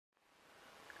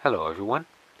Hello everyone.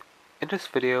 In this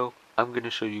video, I'm going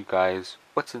to show you guys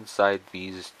what's inside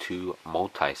these two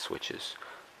multi-switches.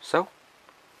 So,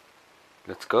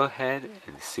 let's go ahead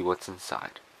and see what's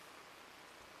inside.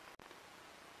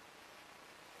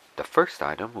 The first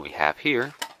item we have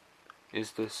here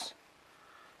is this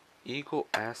Eagle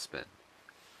Aspen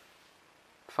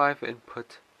 5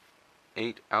 input,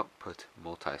 8 output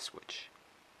multi-switch,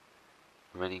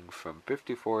 running from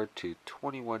 54 to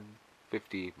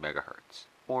 2150 megahertz,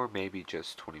 or maybe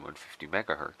just 2150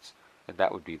 megahertz, and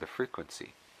that would be the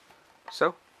frequency.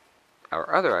 So,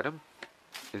 our other item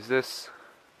is this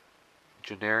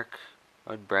generic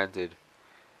unbranded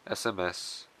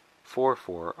SMS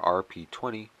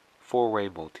 44RP20 4-way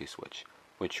multi-switch,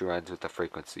 which runs with a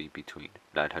frequency between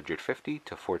 950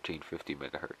 to 1450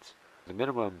 megahertz. The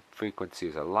minimum frequency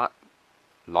is a lot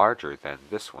larger than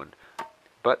this one,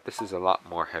 but this is a lot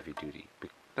more heavy duty.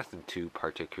 Nothing too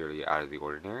particularly out of the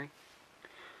ordinary.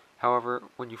 However,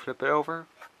 when you flip it over,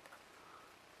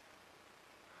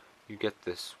 you get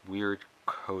this weird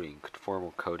coating,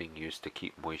 conformal coating used to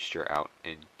keep moisture out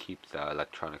and keep the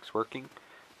electronics working.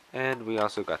 And we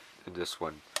also got in this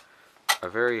one a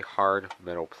very hard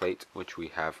metal plate, which we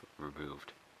have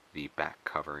removed the back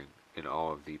covering and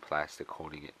all of the plastic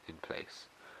holding it in place.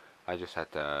 I just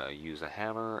had to use a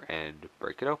hammer and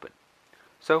break it open.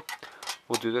 So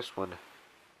we'll do this one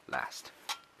last.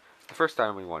 The first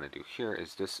item we want to do here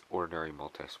is this ordinary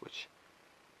multi-switch.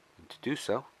 And to do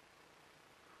so,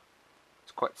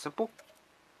 it's quite simple.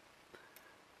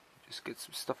 Just get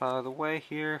some stuff out of the way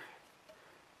here.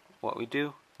 What we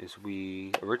do is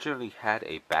we originally had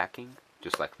a backing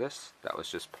just like this that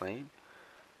was just plain,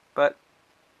 but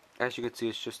as you can see,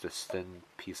 it's just a thin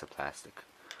piece of plastic.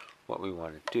 What we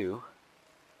want to do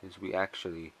is we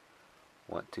actually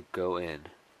want to go in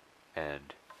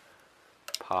and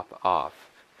pop off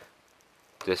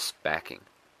this backing,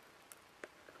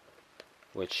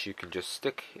 which you can just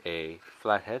stick a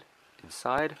flathead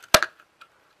inside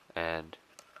and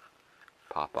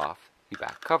pop off the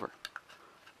back cover.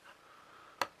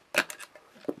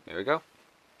 There we go.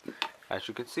 As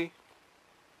you can see,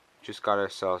 just got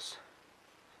ourselves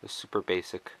a super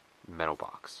basic metal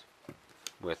box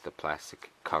with the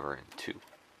plastic cover in too.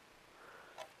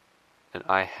 And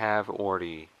I have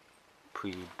already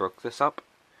pre-broke this up.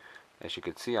 As you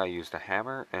can see, I used a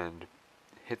hammer and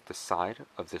hit the side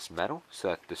of this metal so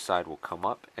that the side will come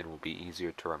up and will be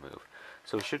easier to remove.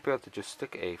 So we should be able to just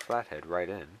stick a flathead right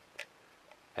in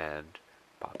and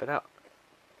pop it out.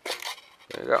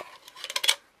 There you go.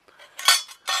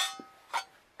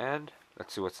 And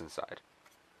let's see what's inside.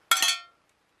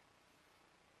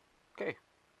 Okay,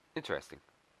 interesting.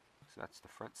 So that's the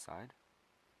front side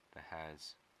that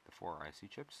has the 4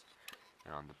 IC chips,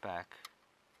 and on the back,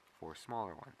 4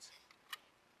 smaller ones.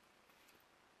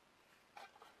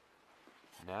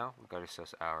 Now we've got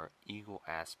ourselves our Eagle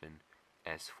Aspen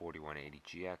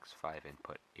S4180GX 5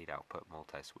 input, 8 output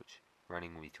multi-switch,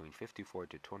 running between 54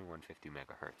 to 2150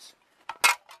 megahertz.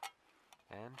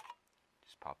 And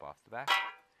just pop off the back,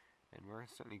 and we're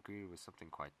instantly greeted with something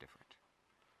quite different.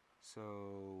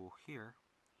 So here,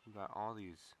 we've got all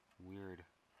these weird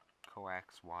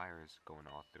coax wires going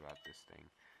all throughout this thing,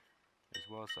 as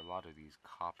well as a lot of these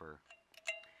copper,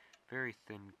 very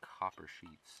thin copper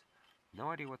sheets. No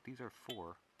idea what these are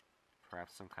for.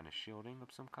 Perhaps some kind of shielding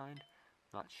of some kind.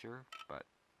 Not sure, but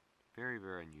very,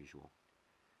 very unusual.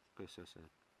 There's just a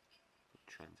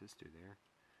transistor there.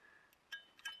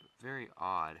 But very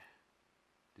odd.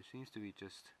 There seems to be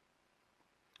just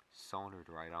soldered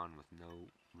right on with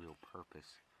no real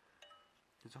purpose.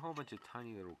 There's a whole bunch of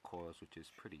tiny little coils, which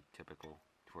is pretty typical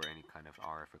for any kind of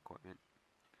RF equipment.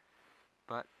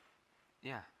 But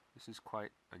yeah, this is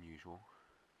quite unusual,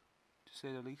 to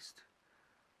say the least.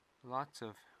 Lots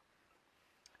of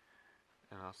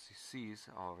LCCs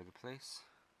all over the place.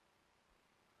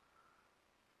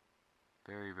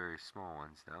 Very, very small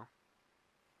ones though.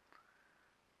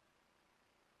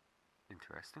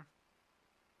 Interesting.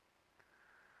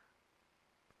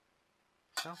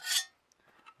 So,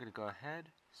 I'm going to go ahead,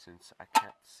 since I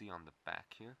can't see on the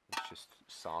back here, it's just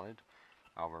solid.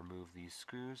 I'll remove these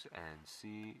screws and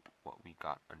see what we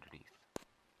got underneath.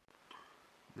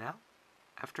 Now,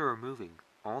 after removing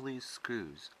all these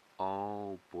screws,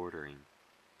 all bordering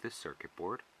this circuit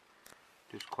board,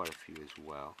 there's quite a few as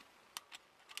well.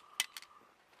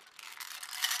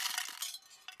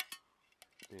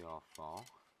 They all fall,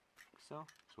 so,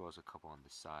 as well as a couple on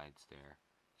the sides there.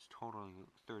 It's totaling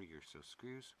 30 or so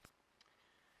screws.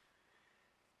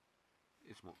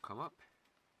 It won't come up,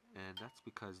 and that's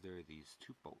because there are these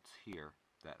 2 bolts here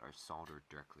that are soldered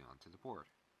directly onto the board.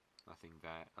 Nothing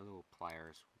that a little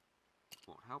pliers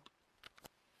won't help.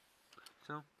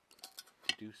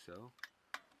 do so,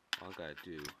 all I gotta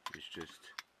do is just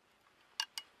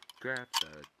grab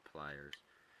the pliers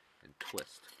and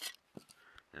twist.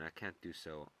 And I can't do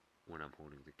so when I'm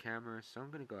holding the camera, so I'm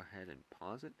gonna go ahead and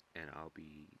pause it, and I'll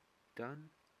be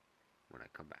done when I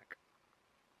come back.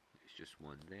 There's just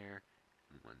one there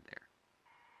and one there.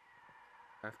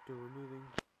 After removing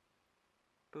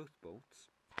both bolts,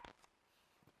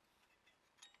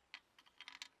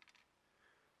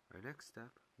 our next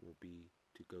step will be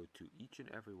to go to each and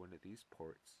every one of these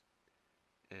ports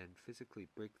and physically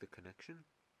break the connection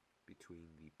between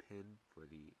the pin for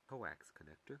the coax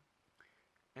connector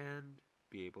and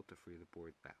be able to free the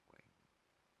board that way.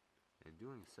 In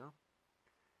doing so,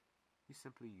 you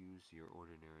simply use your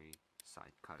ordinary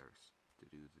side cutters to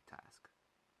do the task.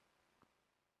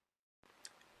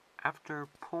 After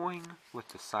pulling with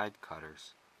the side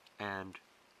cutters and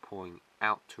pulling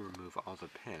out to remove all the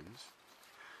pins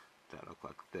that look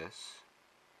like this,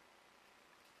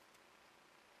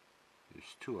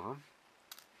 there's two of them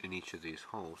in each of these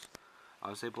holes, I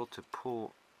was able to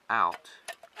pull out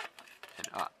and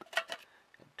up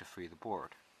to free the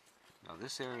board. Now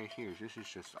this area here, this is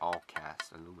just all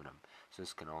cast aluminum, so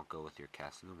this can all go with your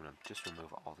cast aluminum. Just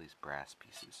remove all these brass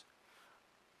pieces.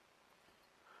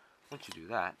 Once you do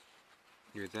that,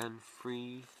 you're then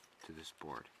free to this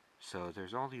board. So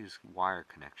there's all these wire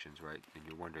connections, right, and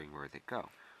you're wondering where they go.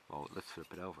 Well, let's flip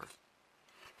it over.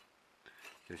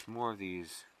 There's more of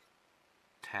these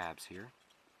tabs here,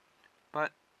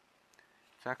 but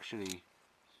it's actually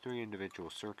 3 individual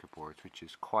circuit boards, which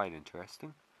is quite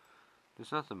interesting.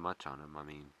 There's nothing much on them. I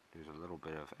mean, there's a little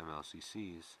bit of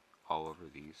MLCCs all over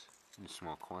these in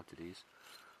small quantities,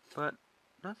 but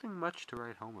nothing much to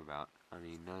write home about. I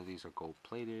mean, none of these are gold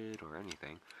plated or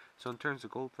anything, so in terms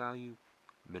of gold value,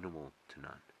 minimal to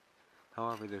none.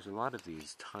 However, there's a lot of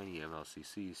these tiny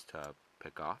MLCCs to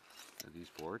pick off of these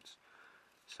boards,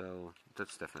 so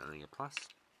that's definitely a plus.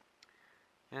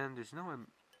 And there's no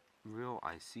real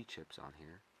IC chips on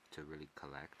here to really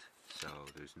collect, so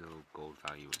there's no gold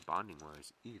value in bonding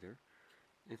wires either.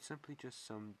 It's simply just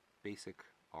some basic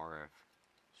RF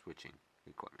switching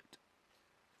equipment.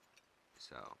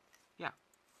 So yeah,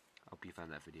 hope you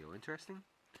found that video interesting.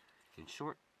 In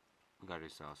short, we got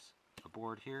ourselves a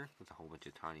board here with a whole bunch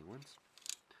of tiny ones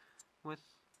with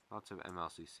lots of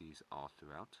MLCCs all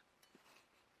throughout,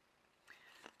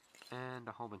 and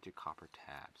a whole bunch of copper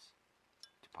tabs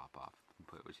to pop off and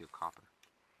put with your copper.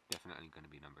 Definitely going to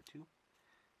be number 2.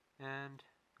 And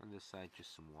on this side,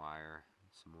 just some wire, and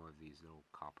some more of these little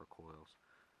copper coils.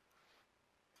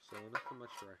 So nothing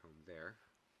much to write home there.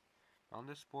 On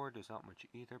this board, there's not much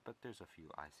either, but there's a few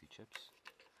IC chips.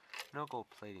 No gold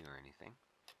plating or anything,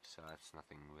 so that's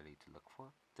nothing really to look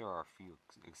for. There are a few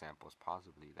examples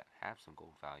possibly that have some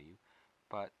gold value,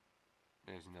 but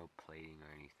there's no plating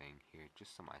or anything here,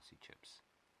 just some IC chips.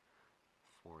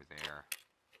 4 there,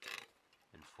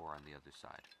 and 4 on the other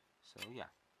side. So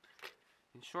yeah,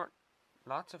 in short,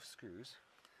 lots of screws,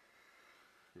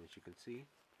 as you can see,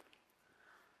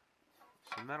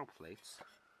 some metal plates,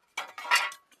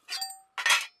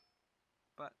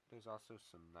 but there's also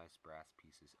some nice brass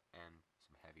pieces and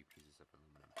some heavy pieces of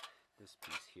aluminum. This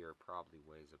piece here probably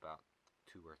weighs about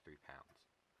 2 or 3 pounds,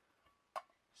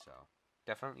 so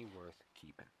definitely worth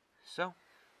keeping. So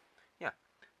yeah,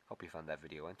 hope you found that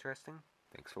video interesting.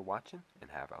 Thanks for watching, and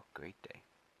have a great day.